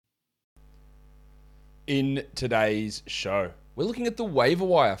in today's show. We're looking at the waiver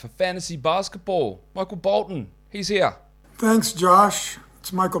wire for fantasy basketball. Michael Bolton, he's here. Thanks, Josh.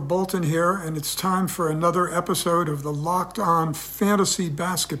 It's Michael Bolton here, and it's time for another episode of the Locked On Fantasy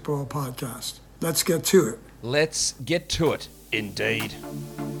Basketball Podcast. Let's get to it. Let's get to it, indeed.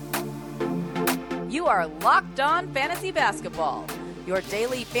 You are Locked On Fantasy Basketball, your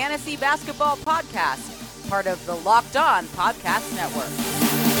daily fantasy basketball podcast, part of the Locked On Podcast Network.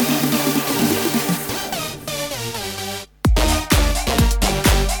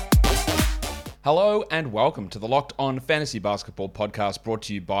 Hello and welcome to the Locked On Fantasy Basketball Podcast brought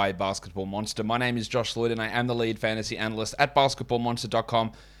to you by Basketball Monster. My name is Josh Lloyd and I am the lead fantasy analyst at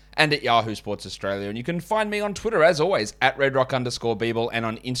basketballmonster.com and at Yahoo Sports Australia. And you can find me on Twitter, as always, at redrock_Beeble and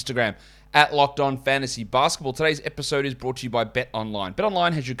on Instagram at Locked On Fantasy Basketball. Today's episode is brought to you by BetOnline.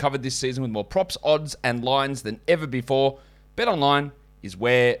 BetOnline has you covered this season with more props, odds, and lines than ever before. BetOnline is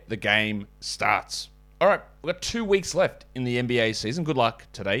where the game starts. All right, we've got 2 weeks left in the NBA season. Good luck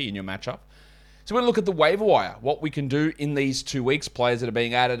today in your matchup. So we're going to look at the waiver wire, what we can do in these 2 weeks, players that are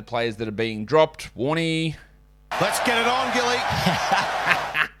being added, players that are being dropped. Warnie. Let's get it on, Gilly.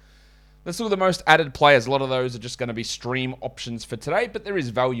 Let's look at the most added players. A lot of those are just going to be stream options for today, but there is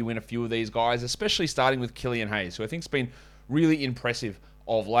value in a few of these guys, especially starting with Killian Hayes, who I think has been really impressive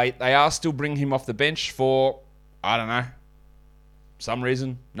of late. They are still bringing him off the bench for, I don't know, some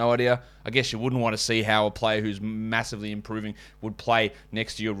reason, no idea. I guess you wouldn't want to see how a player who's massively improving would play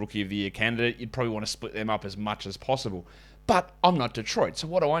next to your Rookie of the Year candidate. You'd probably want to split them up as much as possible. But I'm not Detroit, so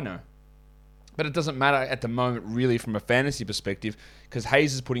what do I know? But it doesn't matter at the moment, really, from a fantasy perspective, because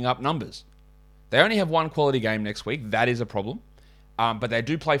Hayes is putting up numbers. They only have one quality game next week. That is a problem. But they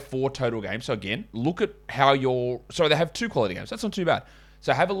do play 4 total games. So again, look at how they have 2 quality games. That's not too bad.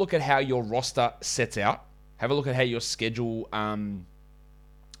 So have a look at how your roster sets out. Have a look at how your schedule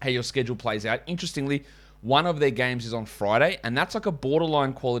plays out. Interestingly, one of their games is on Friday, and that's like a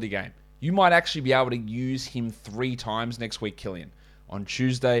borderline quality game. You might actually be able to use him 3 times next week, Killian. On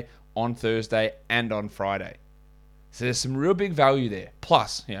Tuesday, on Thursday, and on Friday. So there's some real big value there.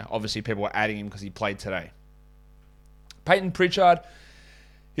 Plus, obviously people are adding him because he played today. Peyton Pritchard,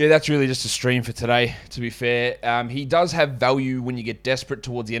 that's really just a stream for today, to be fair. He does have value when you get desperate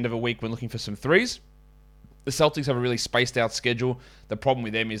towards the end of a week when looking for some threes. The Celtics have a really spaced out schedule. The problem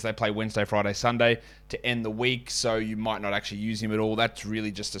with them is they play Wednesday, Friday, Sunday to end the week, so you might not actually use him at all. That's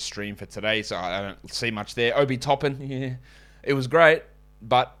really just a stream for today, so I don't see much there. Obi Toppin, it was great,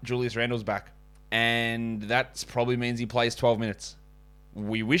 but Julius Randle's back, and that probably means he plays 12 minutes.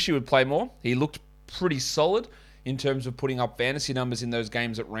 We wish he would play more. He looked pretty solid in terms of putting up fantasy numbers in those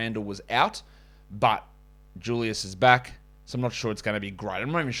games that Randle was out, but Julius is back. So I'm not sure it's going to be great.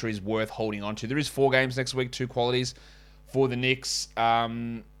 I'm not even sure he's worth holding on to. There is 4 games next week, 2 qualities for the Knicks.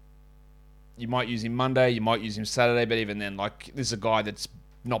 You might use him Monday, you might use him Saturday, but even then, this is a guy that's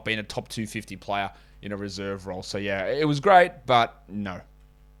not been a top 250 player in a reserve role. So it was great, but no.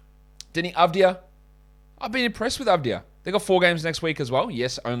 Deni Avdija, I've been impressed with Avdija. They got 4 games next week as well.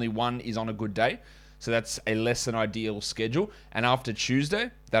 Yes, only 1 is on a good day. So that's a less than ideal schedule. And after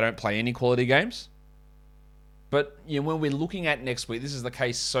Tuesday, they don't play any quality games. But when we're looking at next week, this is the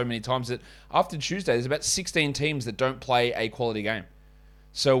case so many times that after Tuesday, there's about 16 teams that don't play a quality game.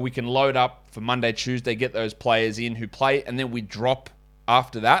 So we can load up for Monday, Tuesday, get those players in who play, and then we drop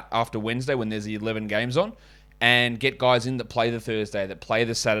after that, after Wednesday when there's the 11 games on, and get guys in that play the Thursday, that play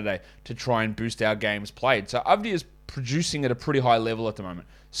the Saturday to try and boost our games played. So Avdija is producing at a pretty high level at the moment.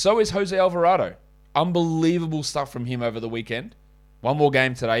 So is Jose Alvarado. Unbelievable stuff from him over the weekend. 1 more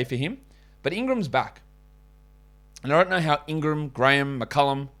game today for him. But Ingram's back. And I don't know how Ingram, Graham,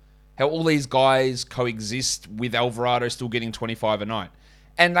 McCollum, how all these guys coexist with Alvarado still getting 25 a night.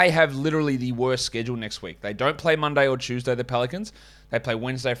 And they have literally the worst schedule next week. They don't play Monday or Tuesday, the Pelicans. They play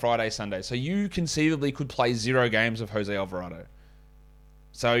Wednesday, Friday, Sunday. So you conceivably could play 0 games of Jose Alvarado.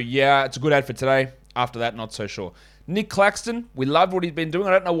 So it's a good ad for today. After that, not so sure. Nick Claxton, we loved what he's been doing.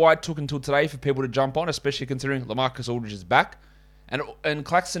 I don't know why it took until today for people to jump on, especially considering LaMarcus Aldridge is back. And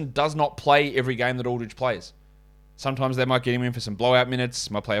Claxton does not play every game that Aldridge plays. Sometimes they might get him in for some blowout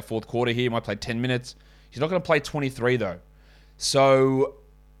minutes. Might play a 4th quarter here. Might play 10 minutes. He's not going to play 23, though. So,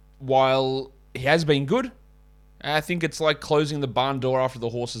 while he has been good, I think it's like closing the barn door after the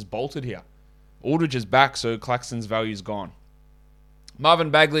horse has bolted here. Aldridge is back, so Claxton's value is gone. Marvin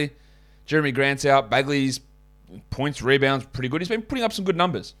Bagley, Jeremy Grant's out. Bagley's points, rebounds, pretty good. He's been putting up some good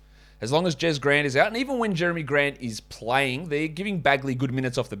numbers. As long as Jez Grant is out, and even when Jeremy Grant is playing, they're giving Bagley good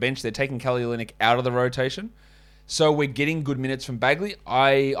minutes off the bench. They're taking Kelly Olynyk out of the rotation. So we're getting good minutes from Bagley.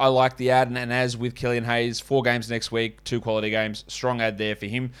 I like the ad, and as with Killian Hayes, 4 games next week, 2 quality games. Strong ad there for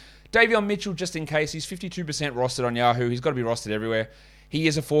him. Davion Mitchell, just in case, he's 52% rostered on Yahoo. He's got to be rostered everywhere. He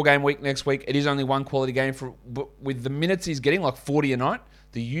is a 4-game week next week. It is only 1 quality game. But with the minutes he's getting, like 40 a night,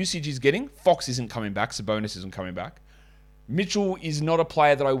 the usage he's getting, Fox isn't coming back, Sabonis isn't coming back. Mitchell is not a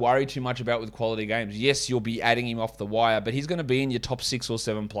player that I worry too much about with quality games. Yes, you'll be adding him off the wire, but he's going to be in your top 6 or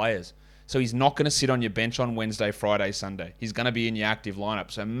 7 players. So he's not going to sit on your bench on Wednesday, Friday, Sunday. He's going to be in your active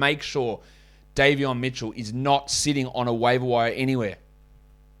lineup. So make sure Davion Mitchell is not sitting on a waiver wire anywhere.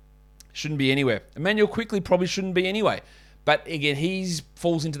 Shouldn't be anywhere. Emmanuel Quickley probably shouldn't be anyway. But again, he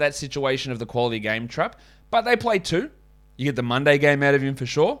falls into that situation of the quality game trap. But they play 2. You get the Monday game out of him for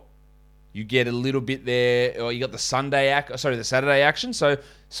sure. You get a little bit there, or you got the the Saturday action. So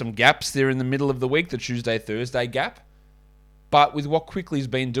some gaps there in the middle of the week, the Tuesday, Thursday gap. But with what Quickley's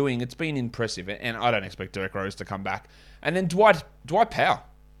been doing, it's been impressive. And I don't expect Derrick Rose to come back. And then Dwight Powell.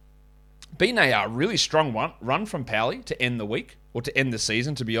 Been a really strong run from Powley to end the week, or to end the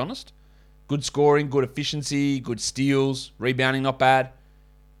season, to be honest. Good scoring, good efficiency, good steals, rebounding not bad.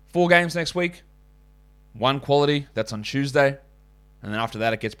 4 games next week. 1 quality, that's on Tuesday. And then after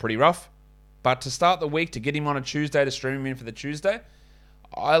that, it gets pretty rough. But to start the week, to get him on a Tuesday, to stream him in for the Tuesday,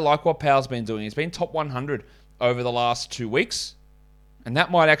 I like what Powell's been doing. He's been top 100 over the last 2 weeks. And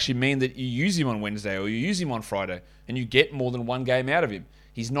that might actually mean that you use him on Wednesday or you use him on Friday and you get more than 1 game out of him.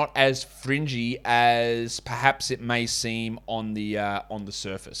 He's not as fringy as perhaps it may seem on the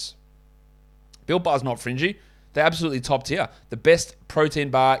surface. Built Bar's not fringy. They're absolutely top tier. The best protein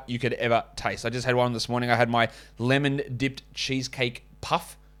bar you could ever taste. I just had one this morning. I had my lemon-dipped cheesecake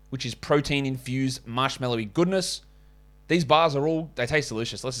puff, which is protein-infused marshmallowy goodness. These bars they taste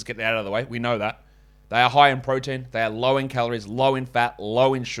delicious. Let's just get that out of the way. We know that. They are high in protein. They are low in calories, low in fat,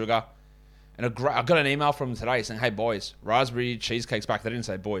 low in sugar. And I got an email from them today saying, hey, boys, raspberry cheesecake's back. They didn't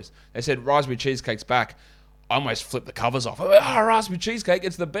say boys. They said raspberry cheesecake's back. I almost flipped the covers off. Raspberry cheesecake,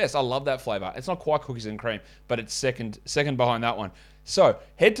 it's the best. I love that flavor. It's not quite cookies and cream, but it's second behind that one. So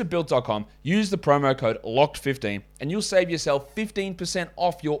head to Built.com, use the promo code LOCKED15, and you'll save yourself 15%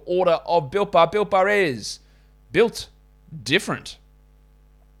 off your order of Built Bar. Built Bar is built different.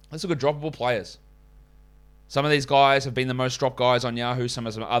 Let's look at droppable players. Some of these guys have been the most dropped guys on Yahoo. Some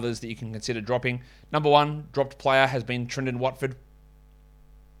others that you can consider dropping. Number 1 dropped player has been Trendon Watford.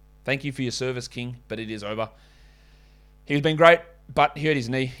 Thank you for your service, King, but it is over. He's been great, but he hurt his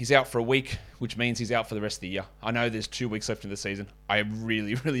knee. He's out for a week, which means he's out for the rest of the year. I know there's 2 weeks left in the season. I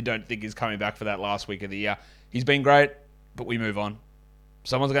really, really don't think he's coming back for that last week of the year. He's been great, but we move on.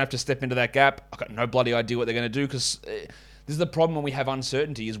 Someone's going to have to step into that gap. I've got no bloody idea what they're going to do, because this is the problem when we have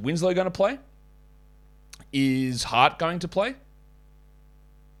uncertainty. Is Winslow going to play? Is Hart going to play?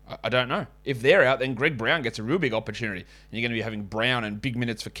 I don't know. If they're out, then Greg Brown gets a real big opportunity. And you're going to be having Brown and big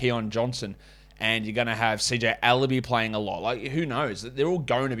minutes for Keon Johnson. And you're going to have CJ Allaby playing a lot. Like, who knows? They're all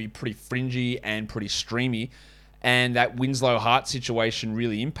going to be pretty fringy and pretty streamy. And that Winslow-Hart situation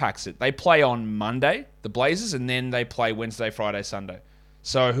really impacts it. They play on Monday, the Blazers, and then they play Wednesday, Friday, Sunday.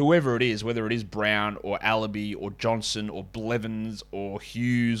 So whoever it is, whether it is Brown or Allaby or Johnson or Blevins or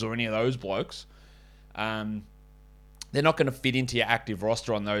Hughes or any of those blokes, they're not going to fit into your active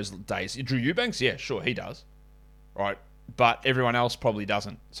roster on those days. Drew Eubanks, yeah, sure, he does. Right, but everyone else probably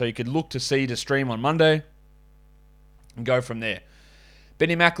doesn't. So you could look to stream on Monday and go from there.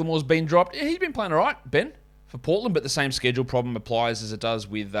 Benny McLemore's been dropped. Yeah, he's been playing all right, Ben, for Portland, but the same schedule problem applies as it does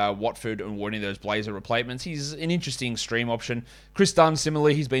with Watford and any of those Blazer replacements. He's an interesting stream option. Chris Dunn,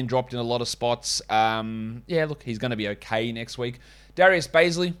 similarly, he's been dropped in a lot of spots. Yeah, look, he's going to be okay next week. Darius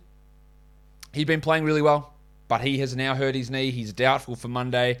Baisley, he's been playing really well, but he has now hurt his knee. He's doubtful for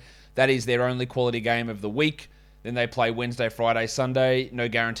Monday. That is their only quality game of the week. Then they play Wednesday, Friday, Sunday. No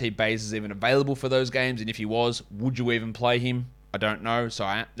guarantee Bays is even available for those games. And if he was, would you even play him? I don't know.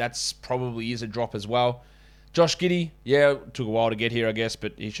 So that's probably is a drop as well. Josh Giddey, yeah, took a while to get here, I guess,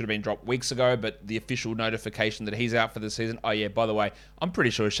 but he should have been dropped weeks ago. But the official notification that he's out for the season. Oh, yeah, by the way, I'm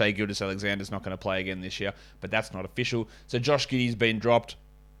pretty sure Shai Gilgeous-Alexander's not going to play again this year, but that's not official. So Josh Giddey's been dropped.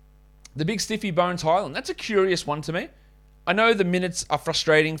 The big stiffy Bones Highland, that's a curious one to me. I know the minutes are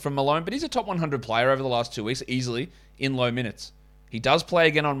frustrating from Malone, but he's a top 100 player over the last 2 weeks, easily, in low minutes. He does play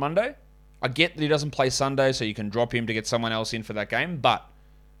again on Monday. I get that he doesn't play Sunday, so you can drop him to get someone else in for that game, but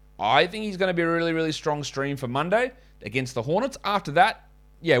I think he's going to be a really, really strong stream for Monday against the Hornets. After that,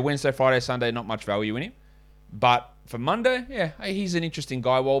 yeah, Wednesday, Friday, Sunday, not much value in him. But for Monday, yeah, he's an interesting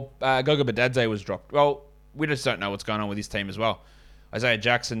guy. Well, Goga Badadze was dropped. Well, we just don't know what's going on with his team as well. Isaiah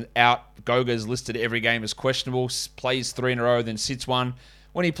Jackson out. Goga's listed every game as questionable. Plays 3 in a row, then sits one.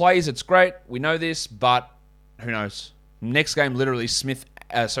 When he plays, it's great. We know this, but who knows? Next game, literally, Smith,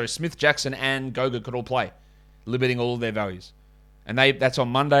 Jackson, and Goga could all play, limiting all of their values. And that's on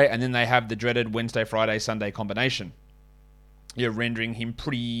Monday, and then they have the dreaded Wednesday, Friday, Sunday combination. You're rendering him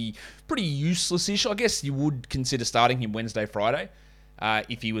pretty useless-ish. I guess you would consider starting him Wednesday, Friday,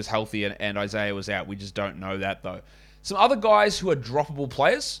 if he was healthy and Isaiah was out. We just don't know that, though. Some other guys who are droppable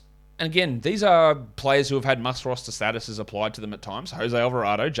players, and again, these are players who have had must-roster statuses applied to them at times. Jose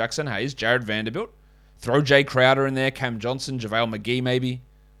Alvarado, Jackson Hayes, Jared Vanderbilt. Throw Jay Crowder in there, Cam Johnson, JaVale McGee maybe.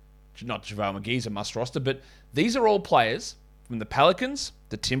 Not JaVale McGee's a must-roster, but these are all players from the Pelicans,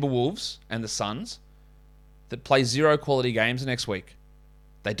 the Timberwolves, and the Suns that play 0 quality games next week.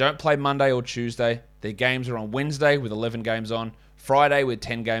 They don't play Monday or Tuesday. Their games are on Wednesday with 11 games on, Friday with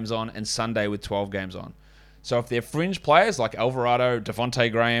 10 games on, and Sunday with 12 games on. So if they're fringe players like Alvarado,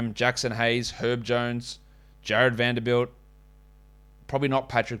 Devontae Graham, Jackson Hayes, Herb Jones, Jared Vanderbilt, probably not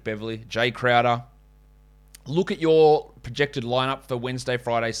Patrick Beverley, Jay Crowder, look at your projected lineup for Wednesday,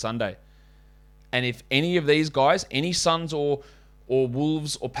 Friday, Sunday. And if any of these guys, any Suns or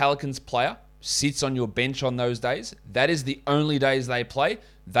Wolves or Pelicans player sits on your bench on those days, that is the only days they play.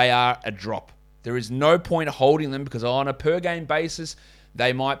 They are a drop. There is no point holding them because on a per game basis,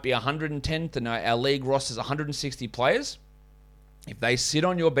 they might be 110th and our league roster is 160 players. If they sit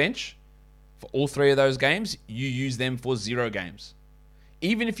on your bench for all 3 of those games, you use them for 0 games.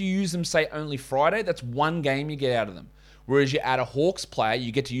 Even if you use them, say, only Friday, that's 1 game you get out of them. Whereas you add a Hawks player,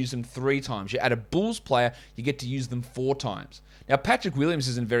 you get to use them 3 times. You add a Bulls player, you get to use them 4 times. Now, Patrick Williams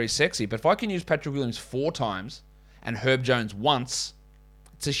isn't very sexy, but if I can use Patrick Williams 4 times and Herb Jones once,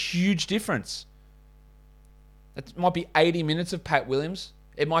 it's a huge difference. It might be 80 minutes of Pat Williams.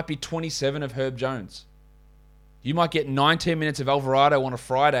 It might be 27 of Herb Jones. You might get 19 minutes of Alvarado on a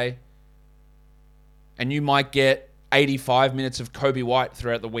Friday, and you might get 85 minutes of Kobe White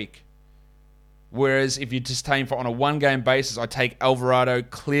throughout the week. Whereas if you're just taking on a 1-game basis, I take Alvarado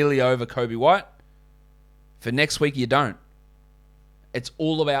clearly over Kobe White. For next week, you don't. It's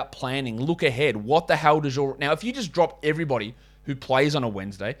all about planning. Look ahead. What the hell does your... Now, if you just drop everybody who plays on a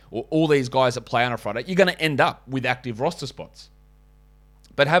Wednesday, or all these guys that play on a Friday, you're going to end up with active roster spots.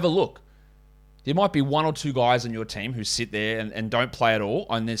 But have a look. There might be 1 or 2 guys on your team who sit there and don't play at all,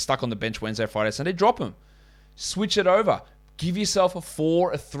 and they're stuck on the bench Wednesday, Friday, Sunday. Drop them. Switch it over. Give yourself a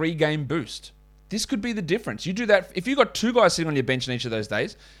 3-game boost. This could be the difference. You do that. If you've got 2 guys sitting on your bench in each of those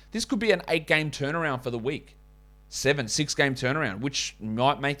days, this could be an 8-game turnaround for the week. 6-game turnaround, which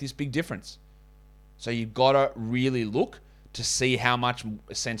might make this big difference. So you've got to really look to see how much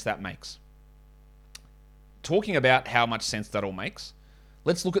sense that makes. Talking about how much sense that all makes,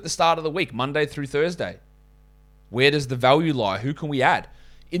 let's look at the start of the week, Monday through Thursday. Where does the value lie? Who can we add?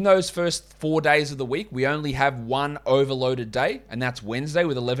 In those first 4 days of the week, we only have 1 overloaded day, and that's Wednesday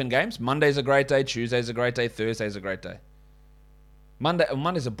with 11 games. Monday's a great day, Tuesday's a great day, Thursday's a great day.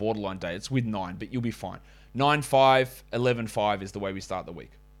 Monday's a borderline day. It's with 9, but you'll be fine. 9-5, 11-5 is the way we start the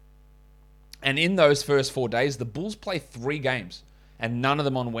week. And in those first 4 days, the Bulls play 3 games, and none of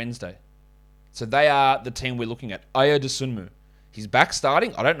them on Wednesday. So they are the team we're looking at. Ayo Dosunmu. He's back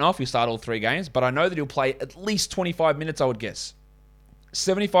starting. I don't know if he'll start all 3 games, but I know that he'll play at least 25 minutes, I would guess.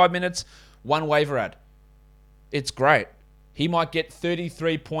 75 minutes, 1 waiver ad. It's great. He might get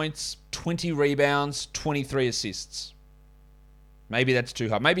 33 points, 20 rebounds, 23 assists. Maybe that's too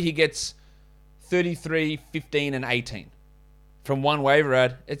hard. Maybe he gets 33, 15, and 18. From 1 waiver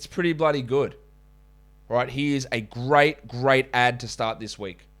ad, it's pretty bloody good. Right? He is a great, great ad to start this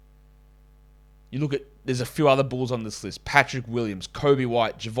week. You look at, there's a few other Bulls on this list. Patrick Williams, Kobe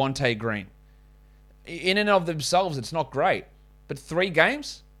White, Javonte Green. In and of themselves, it's not great. But 3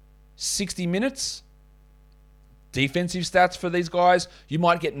 games, 60 minutes, defensive stats for these guys. You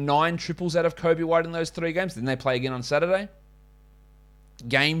might get 9 triples out of Kobe White in those 3 games. Then they play again on Saturday.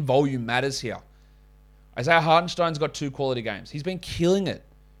 Game volume matters here. Isaiah Hartenstein's got 2 quality games. He's been killing it.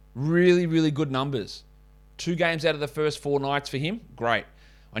 Really, really good numbers. 2 games out of the first 4 nights for him. Great.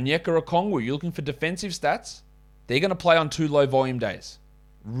 Onyeka Okongwu, you're looking for defensive stats. They're going to play on 2 low volume days.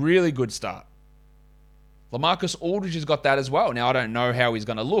 Really good start. LaMarcus Aldridge has got that as well. Now, I don't know how he's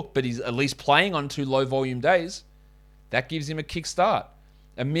going to look, but he's at least playing on 2 low volume days. That gives him a kickstart.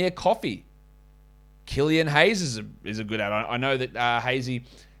 Amir Coffey. Killian Hayes is a good ad. I know that Hazy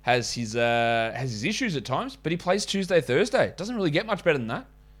has his issues at times, but he plays Tuesday, Thursday. Doesn't really get much better than that.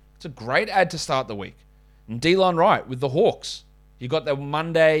 It's a great ad to start the week. And Delon Wright with the Hawks. You got the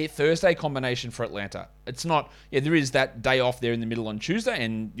Monday, Thursday combination for Atlanta. It's not, there is that day off there in the middle on Tuesday,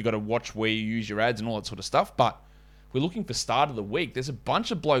 and you got to watch where you use your ads and all that sort of stuff. But we're looking for start of the week. There's a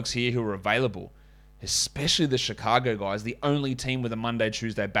bunch of blokes here who are available, especially the Chicago guys, the only team with a Monday,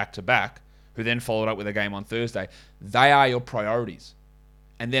 Tuesday back-to-back, who then followed up with a game on Thursday. They are your priorities.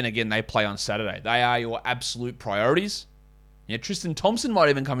 And then again, they play on Saturday. They are your absolute priorities. Yeah, Tristan Thompson might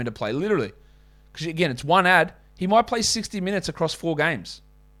even come into play, literally. Because again, it's one ad. He might play 60 minutes across 4 games.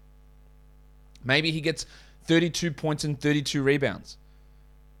 Maybe he gets 32 points and 32 rebounds.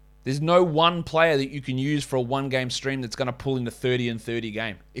 There's no one player that you can use for a one-game stream that's going to pull in the 30 and 30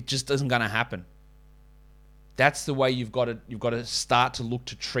 game. It just isn't going to happen. That's the way you've got to start to look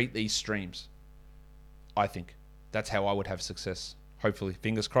to treat these streams. I think that's how I would have success. Hopefully,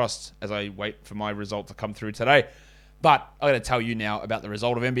 fingers crossed, as I wait for my result to come through today. But I'm going to tell you now about the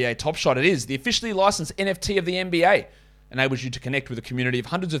result of NBA Top Shot. It is the officially licensed NFT of the NBA. Enables you to connect with a community of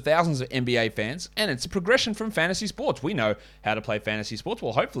hundreds of thousands of NBA fans, and it's a progression from fantasy sports. We know how to play fantasy sports.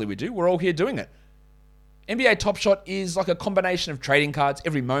 Well, hopefully we do. We're all here doing it. NBA Top Shot is like a combination of trading cards.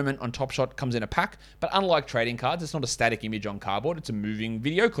 Every moment on Top Shot comes in a pack, but unlike trading cards, it's not a static image on cardboard. It's a moving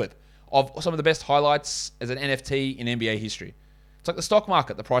video clip of some of the best highlights as an NFT in NBA history. It's like the stock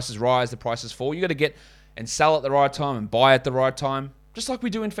market. The prices rise, the prices fall. You got to get and sell at the right time and buy at the right time, just like we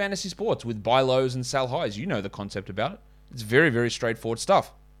do in fantasy sports with buy lows and sell highs. You know the concept about it. It's very, very straightforward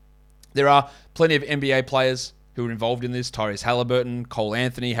stuff. There are plenty of NBA players who are involved in this. Tyrese Halliburton, Cole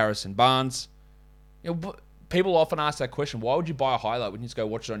Anthony, Harrison Barnes. You know, people often ask that question, why would you buy a highlight when you just go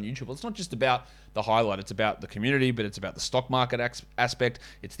watch it on YouTube? Well, it's not just about the highlight. It's about the community, but it's about the stock market aspect.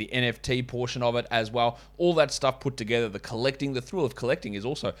 It's the NFT portion of it as well. All that stuff put together, the thrill of collecting is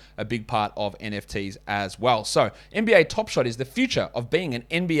also a big part of NFTs as well. So NBA Top Shot is the future of being an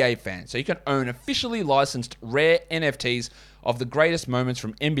NBA fan. So you can own officially licensed rare NFTs of the greatest moments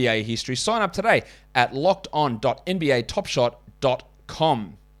from NBA history. Sign up today at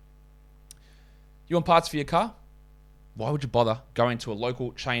lockedon.nbatopshot.com. You want parts for your car? Why would you bother going to a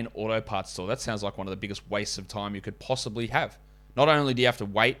local chain auto parts store? That sounds like one of the biggest wastes of time you could possibly have. Not only do you have to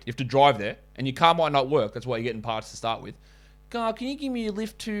wait, you have to drive there, and your car might not work. That's why you're getting parts to start with. God, can you give me a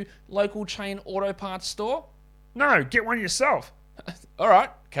lift to local chain auto parts store? No, get one yourself. All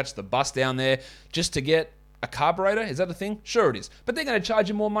right, catch the bus down there just to get a carburetor. Is that a thing? Sure it is. But they're going to charge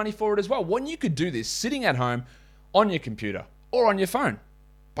you more money for it as well. When you could do this sitting at home on your computer or on your phone,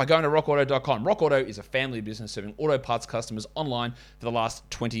 by going to rockauto.com. Rock Auto is a family business serving auto parts customers online for the last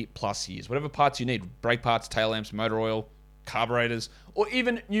 20 plus years. Whatever parts you need, brake parts, tail lamps, motor oil, carburetors, or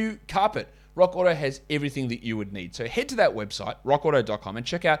even new carpet, Rock Auto has everything that you would need. So head to that website, rockauto.com, and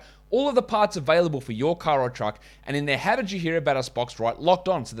check out all of the parts available for your car or truck. And in their How Did You Hear About Us box, write Locked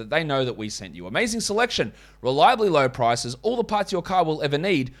On so that they know that we sent you. Amazing selection, reliably low prices, all the parts your car will ever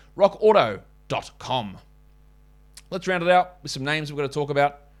need, rockauto.com. Let's round it out with some names we've got to talk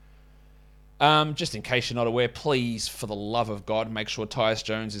about. Just in case you're not aware, please, for the love of God, make sure Tyus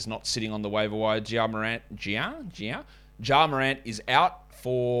Jones is not sitting on the waiver wire. Ja Morant is out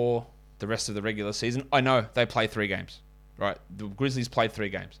for the rest of the regular season. I know they play 3 games, right? The Grizzlies play 3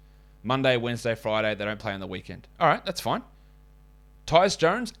 games. Monday, Wednesday, Friday. They don't play on the weekend. All right, that's fine. Tyus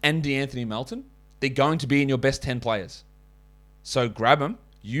Jones and DeAnthony Melton, they're going to be in your best 10 players. So grab them.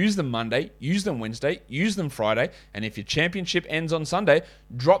 Use them Monday, use them Wednesday, use them Friday, and if your championship ends on Sunday,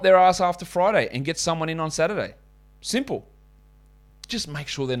 drop their ass after Friday and get someone in on Saturday. Simple. Just make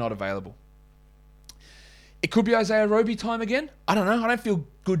sure they're not available. It could be Isaiah Roby time again. I don't know. I don't feel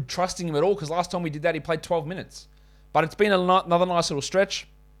good trusting him at all because last time we did that, he played 12 minutes. But it's been another nice little stretch.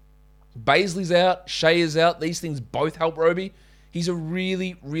 Baisley's out. Shea is out. These things both help Roby. He's a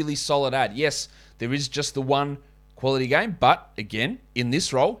really, really solid ad. Yes, there is just the one quality game, but again, in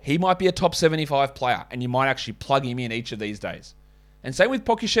this role, he might be a top 75 player, and you might actually plug him in each of these days. And same with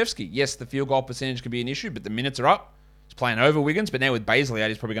Pokusevski. Yes, the field goal percentage can be an issue, but the minutes are up. He's playing over Wiggins, but now with Baisley out,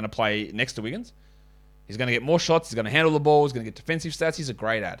 he's probably going to play next to Wiggins. He's going to get more shots. He's going to handle the ball. He's going to get defensive stats. He's a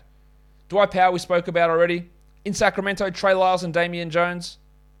great ad. Dwight Powell, we spoke about already. In Sacramento, Trey Lyles and Damian Jones.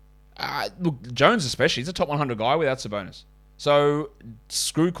 Look, Jones especially, he's a top 100 guy without Sabonis. So,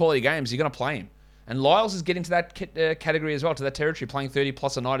 screw quality games. You're going to play him. And Lyles is getting to that category as well, to that territory, playing 30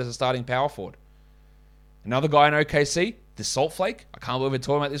 plus a night as a starting power forward. Another guy in OKC, the Salt Flake. I can't believe we're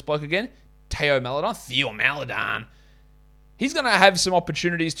talking about this bloke again. Theo Maledon. He's going to have some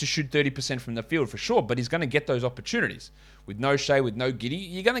opportunities to shoot 30% from the field for sure, but he's going to get those opportunities. With no Shea, with no Giddey,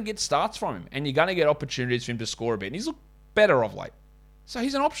 you're going to get starts from him, and you're going to get opportunities for him to score a bit. And he's looked better of late. So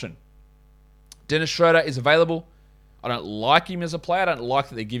he's an option. Dennis Schroeder is available. I don't like him as a player. I don't like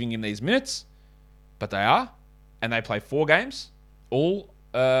that they're giving him these minutes. But they are, and they play 4 games, all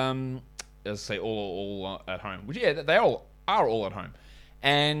at home. Which, yeah, they all are all at home,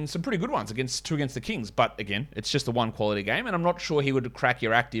 and some pretty good ones against the Kings. But again, it's just the one quality game, and I'm not sure he would crack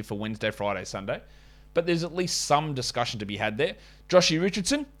your active for Wednesday, Friday, Sunday. but there's at least some discussion to be had there. Joshy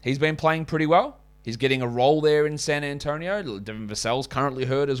Richardson, he's been playing pretty well. He's getting a role there in San Antonio. Devin Vassell's currently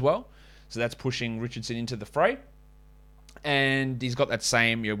hurt as well, so that's pushing Richardson into the fray. And he's got that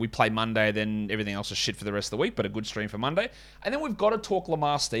same, we play Monday, then everything else is shit for the rest of the week, but a good stream for Monday. And then we've got to talk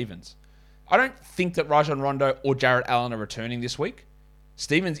Lamar Stevens. I don't think that Rajon Rondo or Jarrett Allen are returning this week.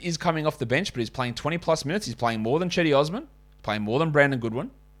 Stevens is coming off the bench, but he's playing 20-plus minutes. He's playing more than Chetty Osman, playing more than Brandon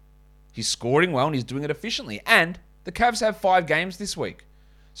Goodwin. He's scoring well, and he's doing it efficiently. And the Cavs have 5 games this week.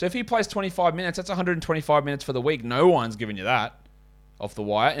 So if he plays 25 minutes, that's 125 minutes for the week. No one's giving you that off the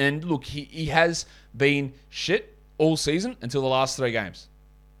wire. And look, he has been shit all season until the last 3 games.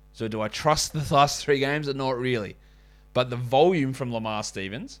 So do I trust the last 3 games? Not really. But the volume from Lamar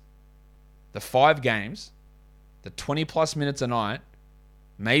Stevens, the 5 games, the 20-plus minutes a night,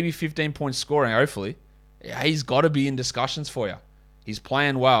 maybe 15 points scoring, hopefully, he's got to be in discussions for you. He's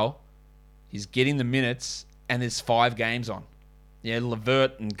playing well. He's getting the minutes, and there's 5 games on. Yeah,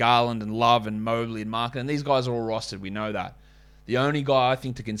 LeVert and Garland and Love and Mobley and Markin, and these guys are all rostered. We know that. The only guy I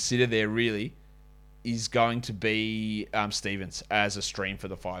think to consider there really is going to be Stevens as a stream for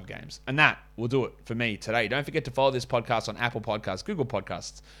the 5 games. And that will do it for me today. Don't forget to follow this podcast on Apple Podcasts, Google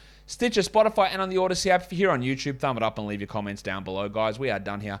Podcasts, Stitcher, Spotify, and on the Odyssey app. If you're here on YouTube, thumb it up and leave your comments down below, guys. We are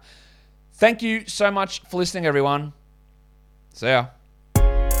done here. Thank you so much for listening, everyone. See ya.